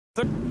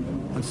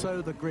And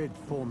so the grid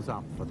forms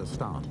up for the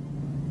start.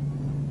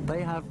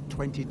 They have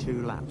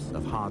 22 laps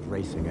of hard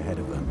racing ahead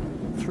of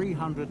them,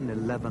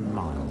 311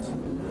 miles.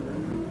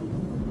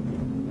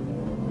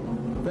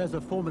 There's a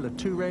Formula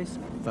 2 race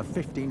for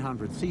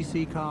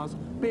 1500cc cars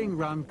being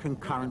run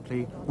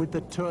concurrently with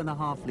the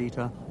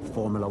 2.5-litre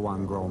Formula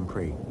 1 Grand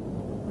Prix.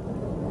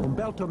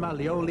 Umberto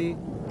Maglioli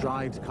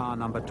drives car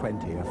number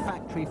 20, a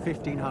factory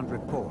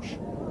 1500 Porsche.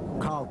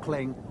 Carl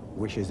Kling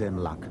wishes him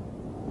luck.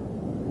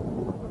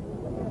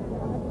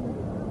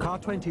 Car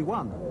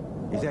 21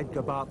 is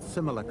Edgar Barth's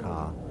similar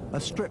car,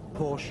 a strip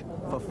Porsche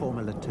for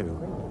Formula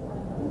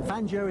 2.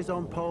 Fangio is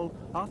on pole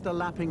after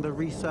lapping the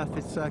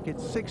resurfaced circuit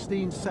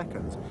 16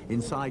 seconds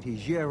inside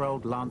his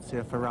year-old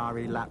Lancia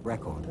Ferrari lap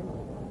record.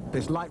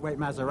 This lightweight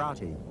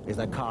Maserati is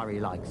a car he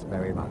likes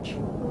very much.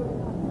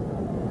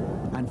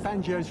 And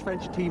Fangio's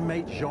French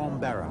teammate Jean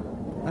Berra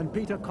and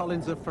Peter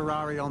Collins of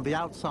Ferrari on the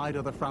outside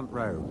of the front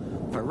row.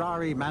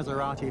 Ferrari,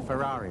 Maserati,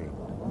 Ferrari.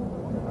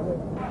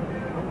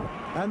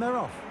 And they're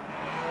off.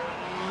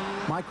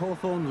 Mike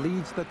Hawthorn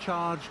leads the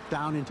charge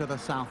down into the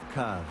south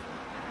curve.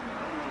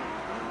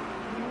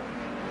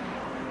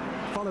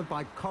 Followed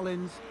by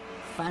Collins,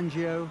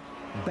 Fangio,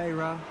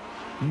 Berra,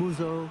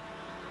 Musso,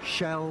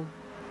 Schell,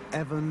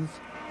 Evans,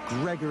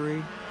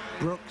 Gregory,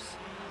 Brooks,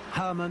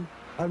 Herman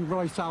and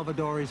Roy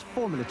Salvadori's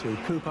Formula 2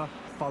 Cooper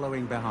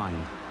following behind.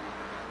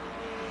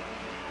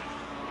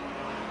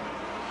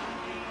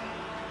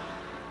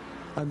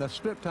 And the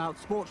stripped-out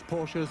sports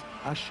Porsches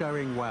are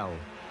showing well.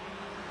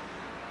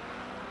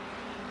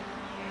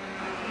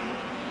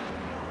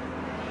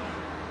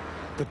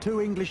 The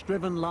two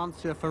English-driven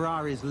Lancia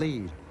Ferraris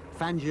lead,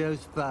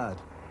 Fangio's third.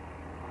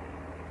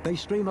 They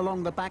stream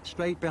along the back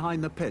straight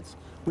behind the pits,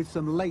 with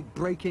some late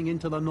braking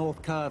into the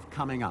north curve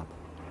coming up.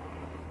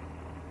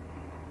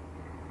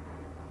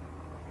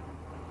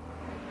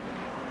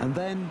 And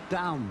then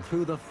down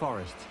through the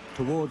forest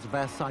towards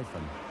Versailles.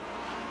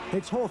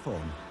 It's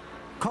Hawthorn,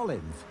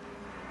 Collins,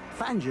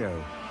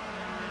 Fangio,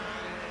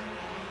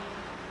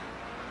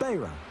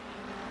 Berra.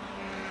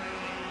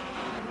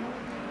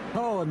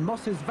 Oh, and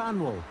Moss's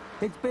Vanwall.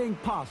 It's being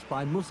passed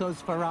by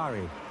Musso's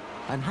Ferrari,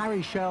 and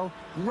Harry Schell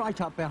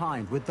right up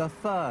behind with the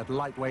third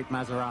lightweight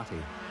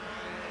Maserati.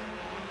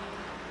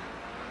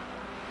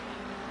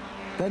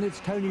 Then it's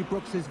Tony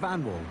Brooks's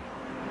Vanwall,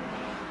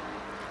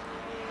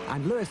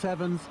 and Lewis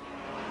Evans,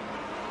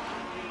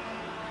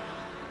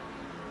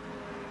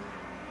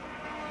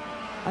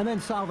 and then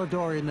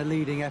Salvadori in the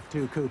leading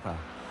F2 Cooper.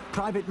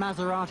 Private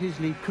Maseratis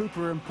lead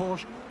Cooper and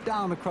Porsche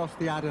down across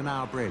the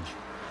Adenauer Bridge.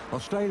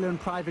 Australian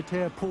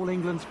privateer Paul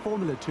England's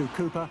Formula 2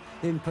 Cooper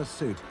in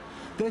pursuit.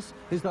 This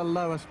is the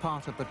lowest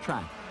part of the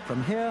track.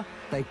 From here,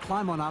 they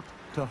climb on up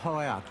to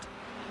Hooyacht.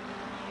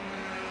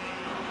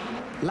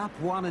 Lap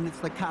 1 and it's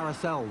the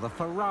carousel. The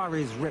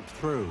Ferraris rip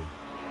through,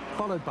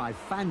 followed by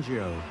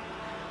Fangio.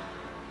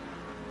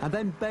 And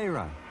then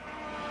Berra.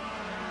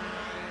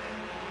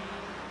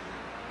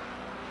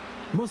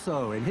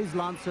 Musso in his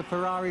Lancia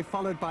Ferrari,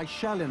 followed by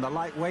Schell in the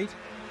lightweight.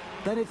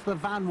 Then it's the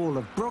Vanwall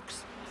of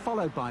Brooks,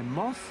 followed by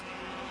Moss.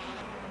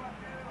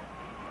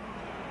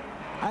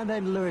 And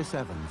then Lewis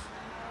Evans.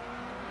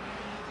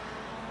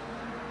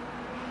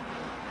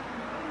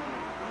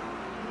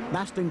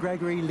 Maston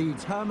Gregory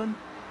leads Herman,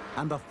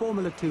 and the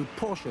Formula 2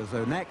 Porsches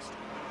are next.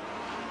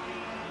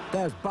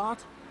 There's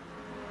Barth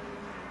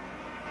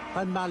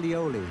and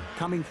Maglioli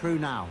coming through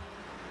now.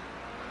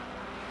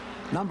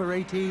 Number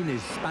 18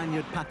 is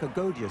Spaniard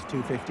Pacagodia's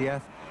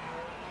 250F,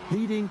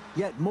 leading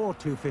yet more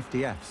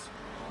 250Fs.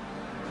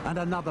 And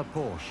another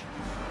Porsche.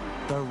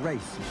 The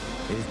race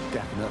is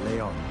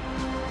definitely on.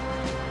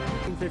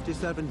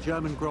 1957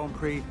 German Grand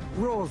Prix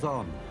roars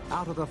on,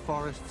 out of the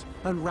forests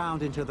and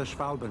round into the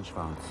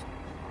Schwalbenschwanz.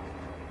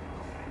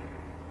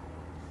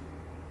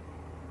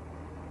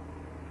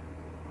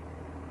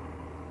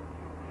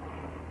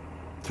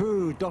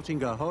 Through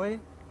Dottinger Höhe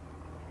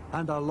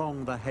and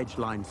along the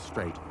Hedgeline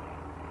Straight.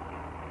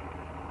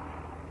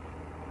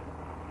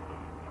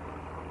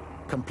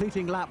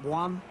 Completing lap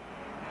 1,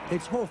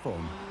 it's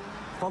Hawthorn,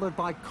 followed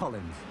by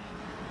Collins.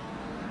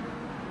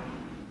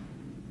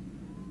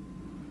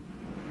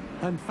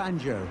 And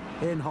Fangio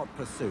in hot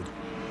pursuit.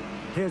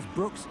 Here's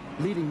Brooks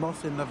leading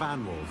Moss in the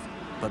Vanwalls,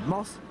 but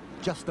Moss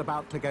just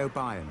about to go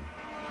by him.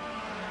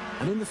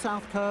 And in the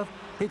south curve,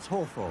 it's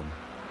Hawthorn.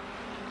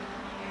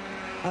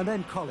 And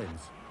then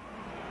Collins.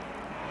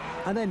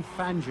 And then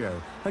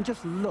Fangio. And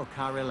just look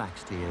how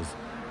relaxed he is.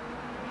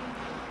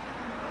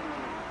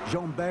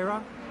 Jean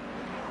Berra.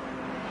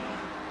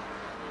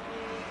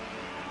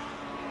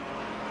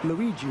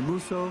 Luigi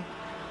Musso.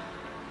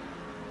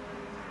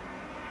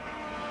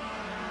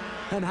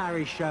 And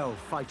Harry Schell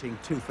fighting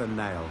tooth and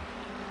nail.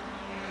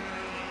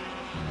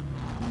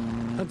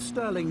 And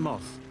Sterling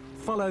Moss,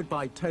 followed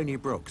by Tony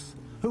Brooks,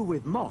 who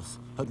with Moss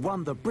had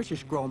won the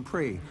British Grand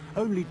Prix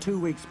only 2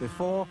 weeks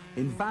before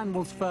in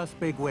Vanwall's first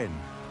big win.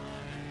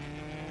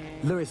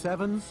 Lewis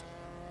Evans,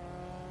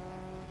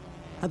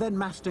 and then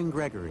Maston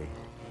Gregory.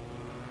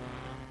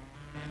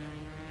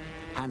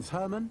 Hans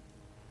Herman,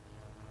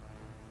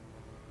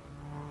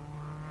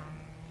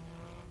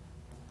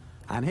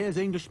 And here's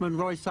Englishman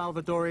Roy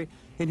Salvadori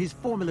in his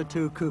Formula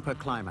 2 Cooper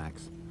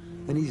Climax.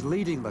 And he's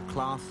leading the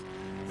class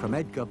from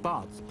Edgar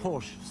Bart's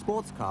Porsche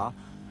sports car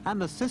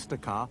and the sister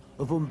car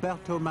of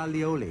Umberto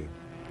Maglioli.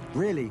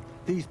 Really,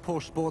 these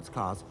Porsche sports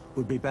cars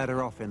would be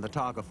better off in the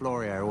Targa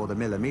Florio or the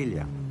Mille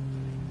Miglia.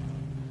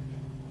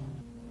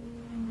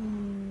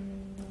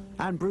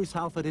 And Bruce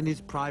Halford in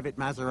his private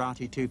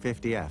Maserati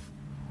 250F.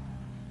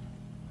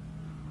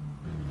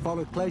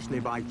 Followed closely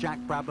by Jack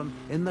Brabham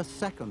in the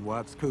second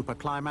works Cooper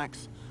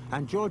Climax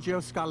and Giorgio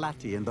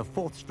Scarlatti in the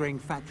fourth-string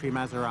factory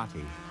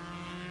Maserati.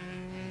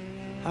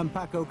 And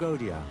Paco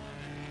Godia.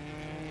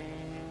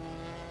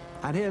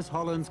 And here's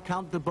Holland's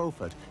Count de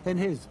Beaufort in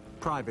his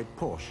private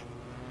Porsche.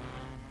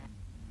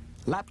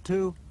 Lap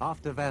 2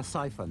 after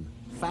Verstappen.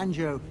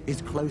 Fangio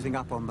is closing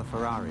up on the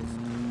Ferraris.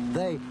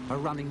 They are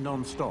running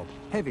non-stop,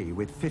 heavy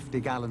with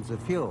 50 gallons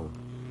of fuel.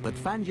 But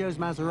Fangio's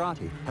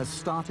Maserati has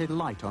started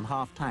light on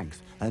half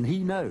tanks, and he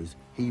knows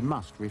he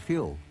must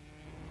refuel.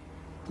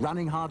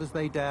 Running hard as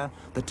they dare,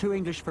 the two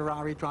English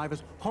Ferrari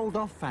drivers hold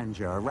off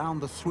Fangio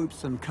around the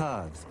swoops and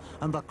curves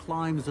and the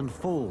climbs and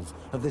falls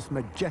of this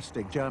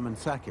majestic German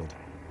circuit.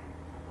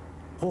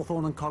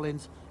 Hawthorn and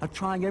Collins are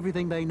trying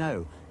everything they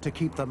know to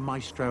keep the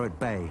maestro at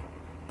bay,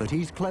 but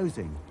he's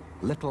closing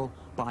little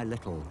by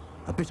little,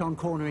 a bit on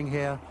cornering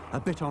here, a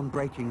bit on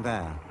braking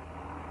there.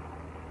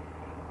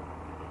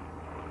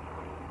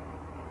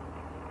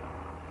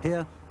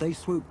 Here they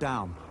swoop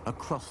down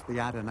across the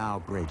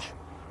Adenauer Bridge,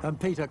 and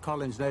Peter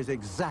Collins knows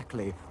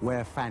exactly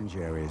where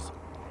Fangio is,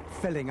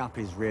 filling up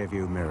his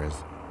rearview mirrors.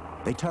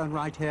 They turn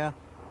right here,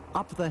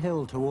 up the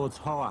hill towards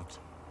Hawthorn.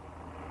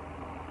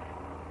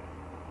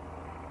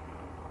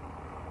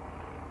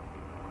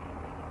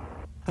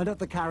 And at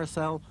the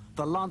carousel,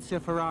 the Lancia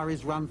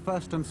Ferraris run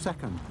first and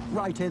second,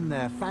 right in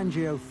there,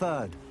 Fangio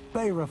third,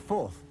 Beira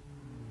fourth.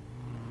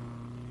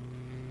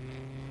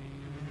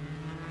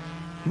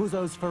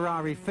 Muso's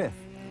Ferrari fifth,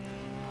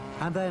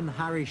 and then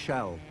Harry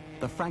Schell,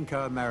 the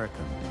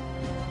Franco-American,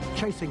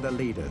 chasing the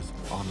leaders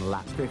on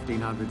laps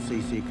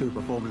 1500cc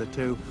Cooper Formula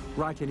 2,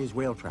 right in his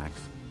wheel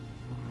tracks.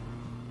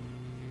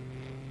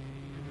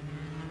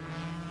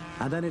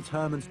 And then it's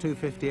Herman's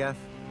 250F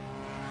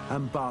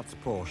and Bart's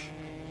Porsche.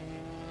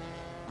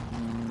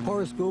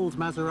 Horace Gould's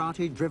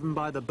Maserati, driven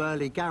by the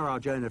burly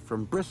garage owner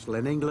from Bristol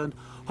in England,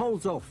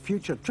 holds off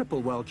future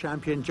triple world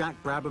champion Jack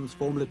Brabham's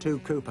Formula 2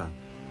 Cooper.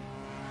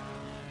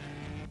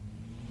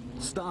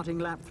 Starting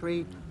lap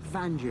 3,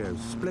 Fangio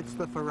splits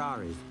the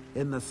Ferraris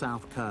in the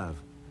south curve.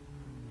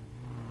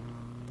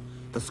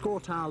 The score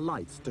tower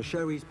lights to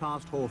show he's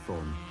past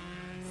Hawthorn.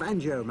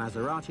 Fangio,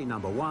 Maserati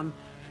number 1,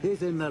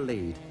 is in the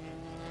lead.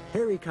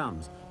 Here he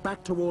comes,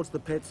 back towards the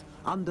pits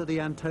under the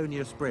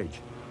Antonius Bridge.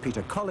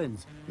 Peter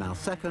Collins, now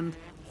second,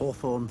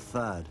 Hawthorn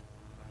third.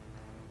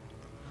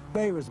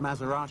 Beira's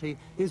Maserati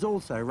is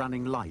also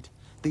running light.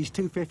 These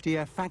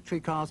 250F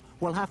factory cars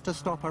will have to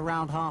stop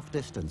around half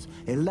distance,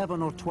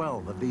 11 or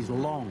 12 of these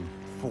long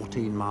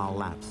 14-mile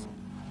laps.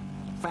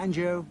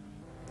 Fangio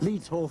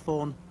leads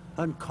Hawthorn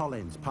and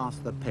Collins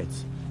past the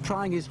pits,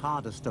 trying his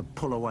hardest to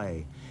pull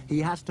away. He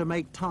has to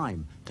make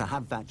time to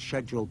have that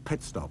scheduled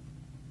pit stop.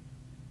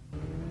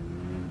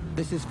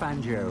 This is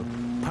Fangio,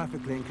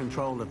 perfectly in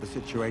control of the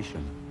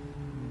situation.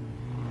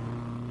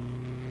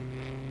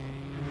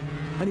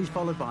 And he's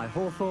followed by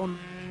Hawthorn,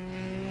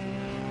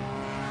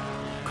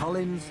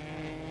 Collins,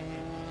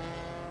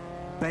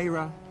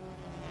 Beira,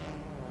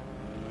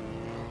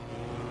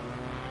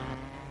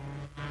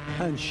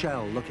 and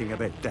Schell looking a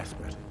bit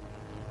desperate.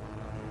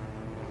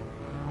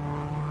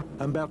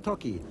 And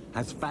Bertocchi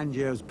has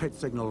Fangio's pit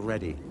signal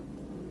ready.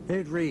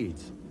 It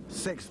reads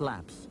 6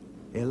 laps,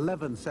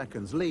 11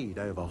 seconds lead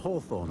over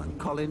Hawthorn and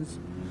Collins.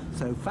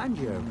 So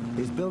Fangio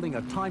is building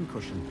a time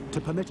cushion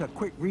to permit a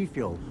quick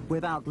refuel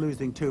without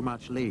losing too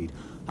much lead.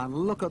 And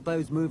look at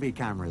those movie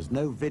cameras,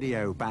 no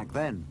video back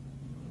then.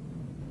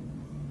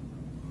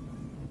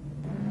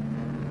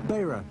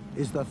 Beira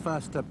is the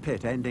first to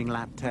pit, ending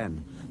lap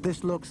 10.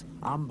 This looks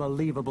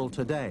unbelievable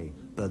today,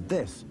 but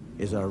this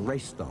is a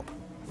race stop,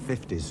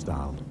 50s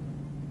style.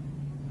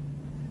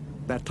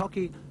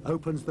 Bertocchi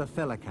opens the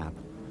filler cap.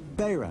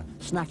 Beira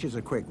snatches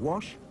a quick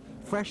wash.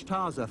 Fresh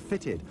tires are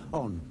fitted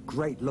on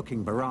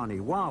great-looking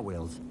Barani wah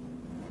wheels.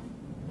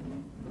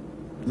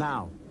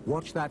 Now,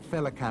 watch that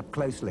filler cap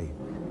closely.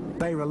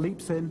 Beira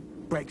leaps in,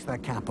 breaks the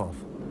cap off.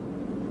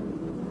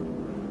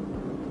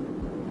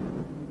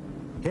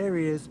 Here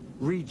he is,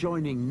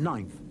 rejoining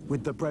ninth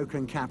with the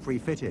broken cap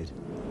refitted.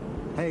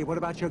 Hey, what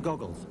about your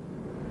goggles?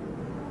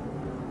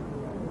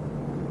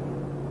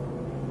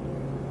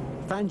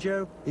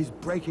 Fangio is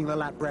breaking the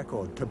lap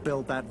record to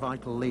build that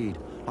vital lead.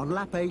 On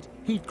lap 8,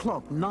 he'd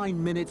clocked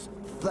 9 minutes,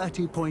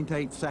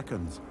 30.8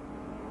 seconds.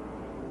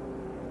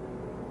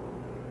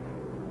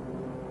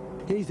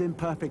 He's in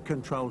perfect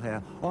control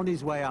here, on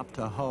his way up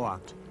to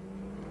Hawthorn.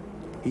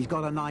 He's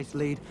got a nice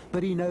lead,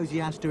 but he knows he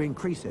has to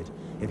increase it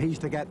if he's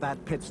to get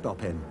that pit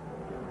stop in.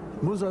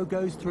 Musso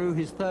goes through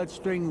his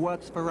third-string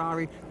works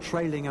Ferrari,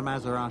 trailing a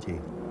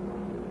Maserati.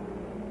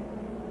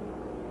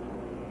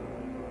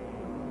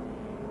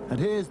 And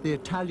here's the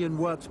Italian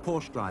works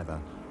Porsche driver,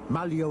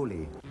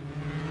 Maglioli.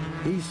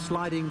 He's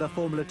sliding the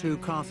Formula 2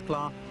 cast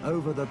car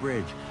over the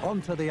bridge,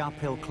 onto the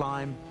uphill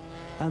climb,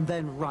 and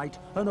then right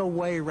and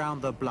away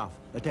round the bluff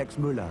at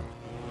Exmüller.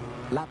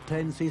 Lap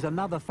 10 sees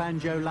another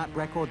Fangio lap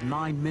record,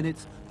 9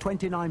 minutes,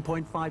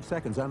 29.5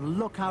 seconds, and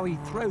look how he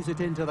throws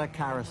it into the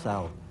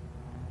carousel.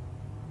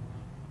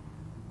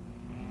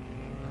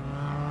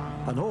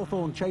 And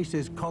Hawthorn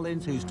chases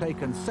Collins, who's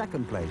taken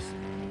second place.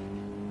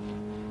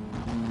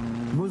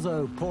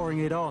 Musso pouring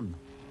it on.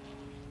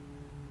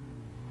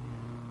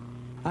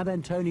 And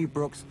then Tony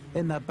Brooks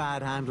in the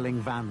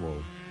bad-handling Van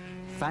Wall.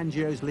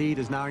 Fangio's lead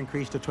has now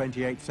increased to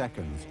 28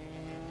 seconds.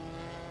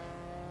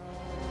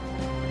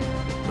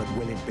 But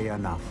will it be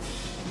enough?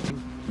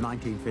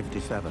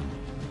 1957.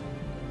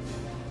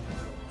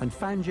 And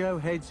Fangio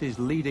heads his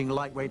leading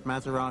lightweight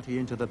Maserati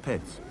into the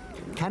pits.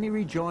 Can he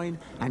rejoin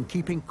and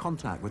keep in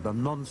contact with the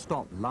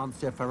non-stop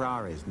Lancia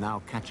Ferraris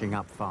now catching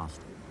up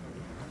fast?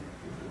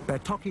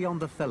 Bertocchi on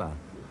the filler.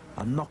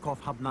 A knockoff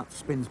hub nut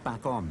spins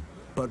back on.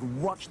 But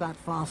watch that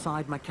far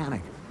side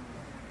mechanic.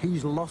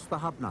 He's lost the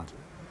hub nut.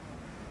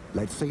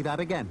 Let's see that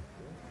again.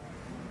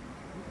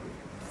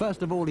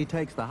 First of all, he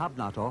takes the hub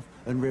nut off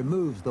and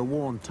removes the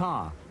worn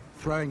tar,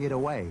 throwing it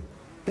away.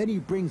 Then he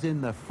brings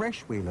in the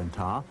fresh wheel and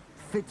tar,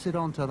 fits it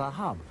onto the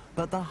hub,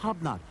 but the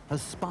hub nut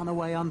has spun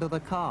away under the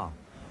car.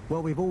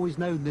 Well, we've always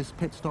known this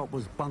pit stop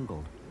was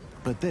bungled,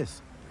 but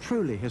this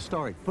truly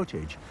historic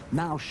footage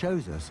now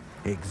shows us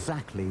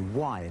exactly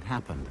why it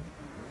happened.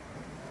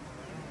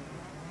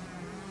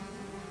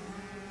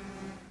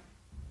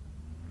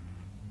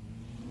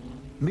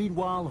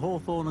 Meanwhile,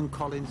 Hawthorn and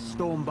Collins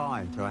storm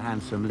by into a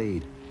handsome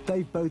lead.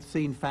 They've both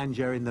seen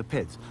Fangio in the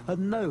pits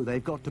and know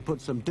they've got to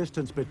put some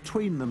distance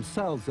between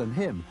themselves and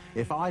him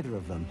if either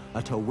of them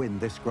are to win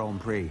this Grand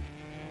Prix.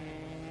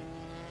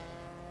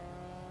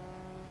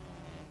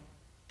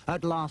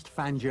 At last,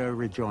 Fangio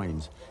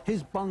rejoins.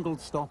 His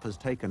bungled stop has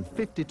taken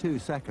 52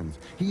 seconds.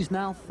 He's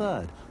now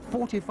third,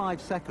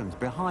 45 seconds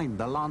behind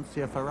the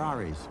Lancia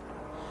Ferraris.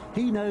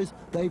 He knows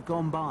they've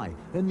gone by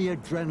and the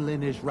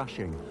adrenaline is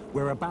rushing.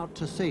 We're about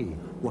to see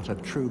what a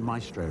true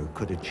maestro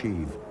could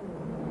achieve.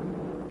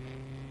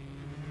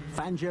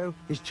 Fangio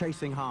is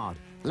chasing hard.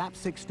 Lap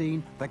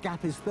 16, the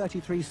gap is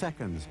 33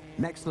 seconds.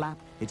 Next lap,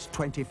 it's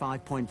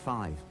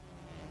 25.5.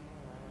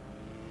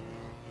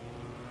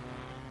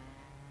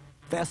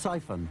 They're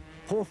siphoned.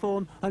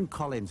 Hawthorn and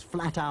Collins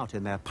flat out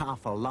in their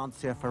powerful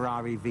Lancia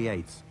Ferrari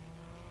V8s.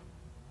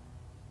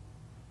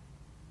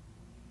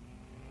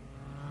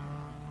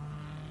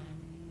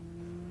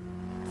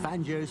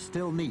 Fangio's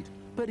still neat,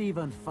 but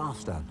even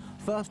faster.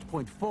 First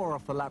 0.4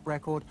 off the lap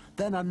record,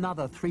 then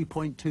another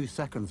 3.2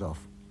 seconds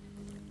off.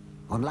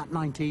 On lap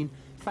 19,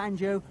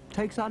 Fangio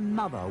takes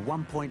another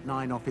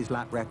 1.9 off his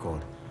lap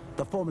record.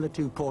 The Formula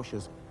 2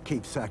 Porsches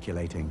keep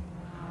circulating.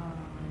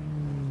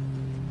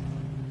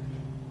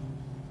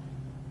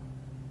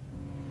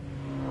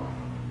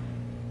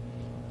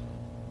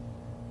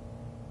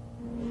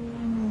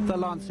 The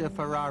Lancia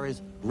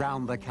Ferraris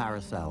round the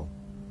carousel.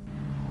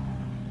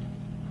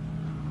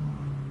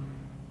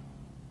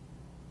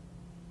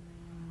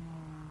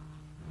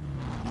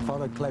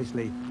 Followed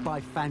closely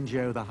by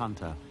Fangio the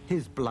Hunter.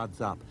 His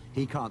blood's up.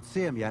 He can't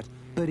see him yet,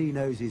 but he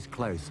knows he's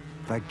close.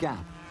 The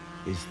gap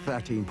is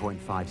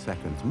 13.5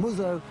 seconds.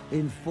 Musso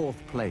in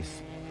fourth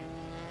place.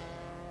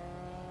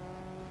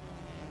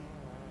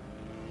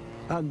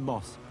 And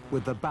Moss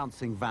with the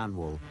bouncing Van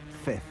Wall,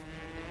 fifth.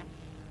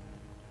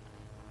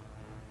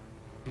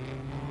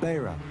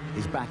 Beira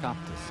is back up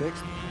to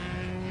sixth.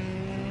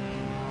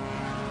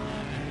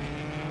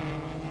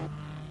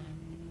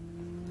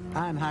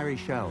 And Harry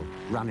Schell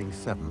running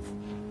seventh.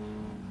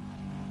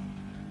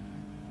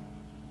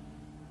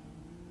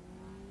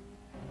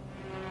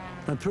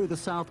 And through the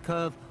south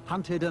curve,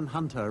 Hunted and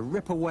Hunter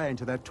rip away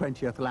into their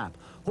 20th lap.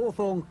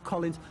 Hawthorn,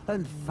 Collins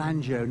and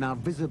Fangio now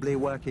visibly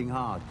working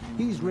hard.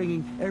 He's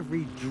wringing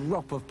every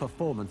drop of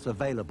performance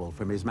available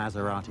from his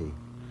Maserati.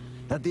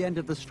 At the end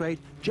of the straight,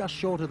 just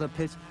short of the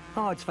pits,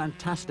 oh, it's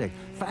fantastic.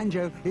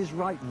 Fangio is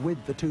right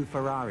with the two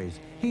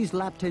Ferraris. He's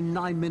lapped in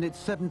 9 minutes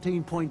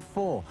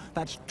 17.4.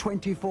 That's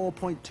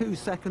 24.2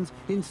 seconds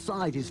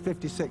inside his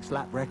 56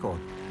 lap record.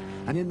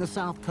 And in the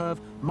south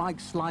curve,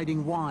 Mike's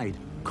sliding wide.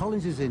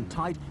 Collins is in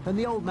tight, and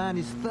the old man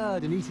is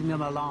third and eating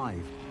them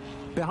alive.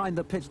 Behind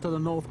the pits to the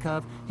north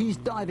curve, he's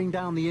diving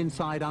down the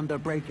inside under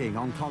braking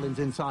on Collins'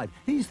 inside.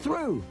 He's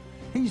through!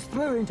 He's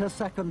through into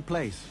second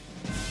place.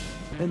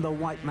 In the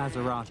white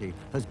Maserati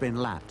has been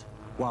lapped,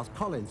 whilst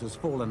Collins has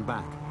fallen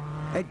back.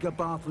 Edgar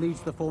Barth leads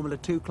the Formula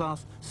 2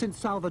 class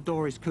since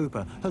Salvadoris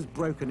Cooper has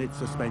broken its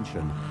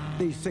suspension.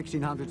 These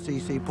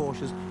 1600cc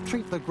Porsches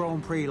treat the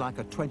Grand Prix like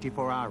a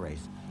 24-hour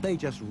race. They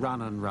just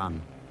run and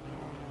run.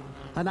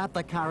 And at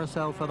the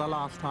carousel for the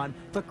last time,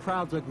 the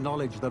crowds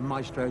acknowledge the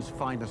maestro's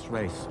finest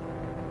race.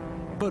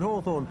 But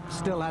Hawthorn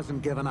still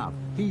hasn't given up.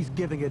 He's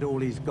giving it all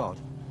he's got.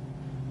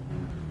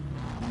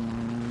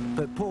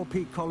 But poor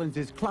Pete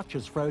Collins' clutch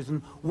is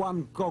frozen,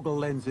 one goggle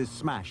lens is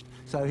smashed,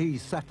 so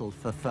he's settled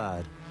for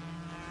third.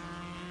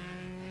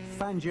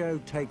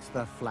 Fangio takes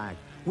the flag.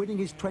 winning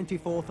his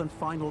 24th and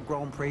final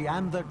Grand Prix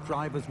and the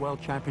Drivers'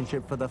 World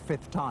Championship for the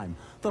 5th time,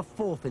 the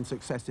 4th in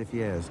successive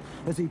years.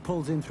 As he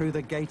pulls in through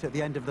the gate at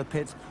the end of the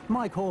pits,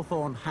 Mike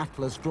Hawthorn,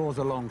 hatless, draws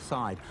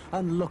alongside,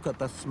 and look at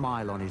the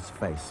smile on his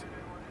face.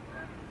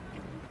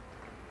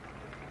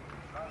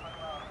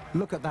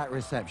 Look at that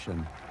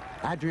reception.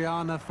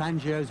 Adriana,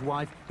 Fangio's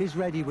wife, is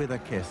ready with a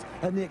kiss,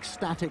 and the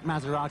ecstatic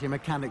Maserati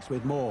mechanics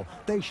with more.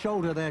 They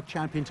shoulder their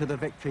champion to the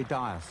victory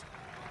dais.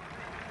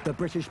 The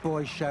British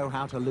boys show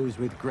how to lose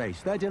with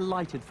grace. They're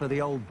delighted for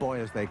the old boy,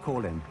 as they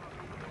call him.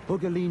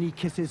 Ugolini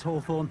kisses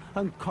Hawthorn,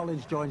 and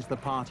Collins joins the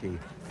party.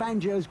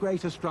 Fangio's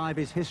greatest drive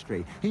is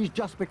history. He's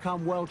just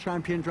become world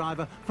champion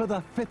driver for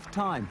the 5th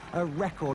time, a record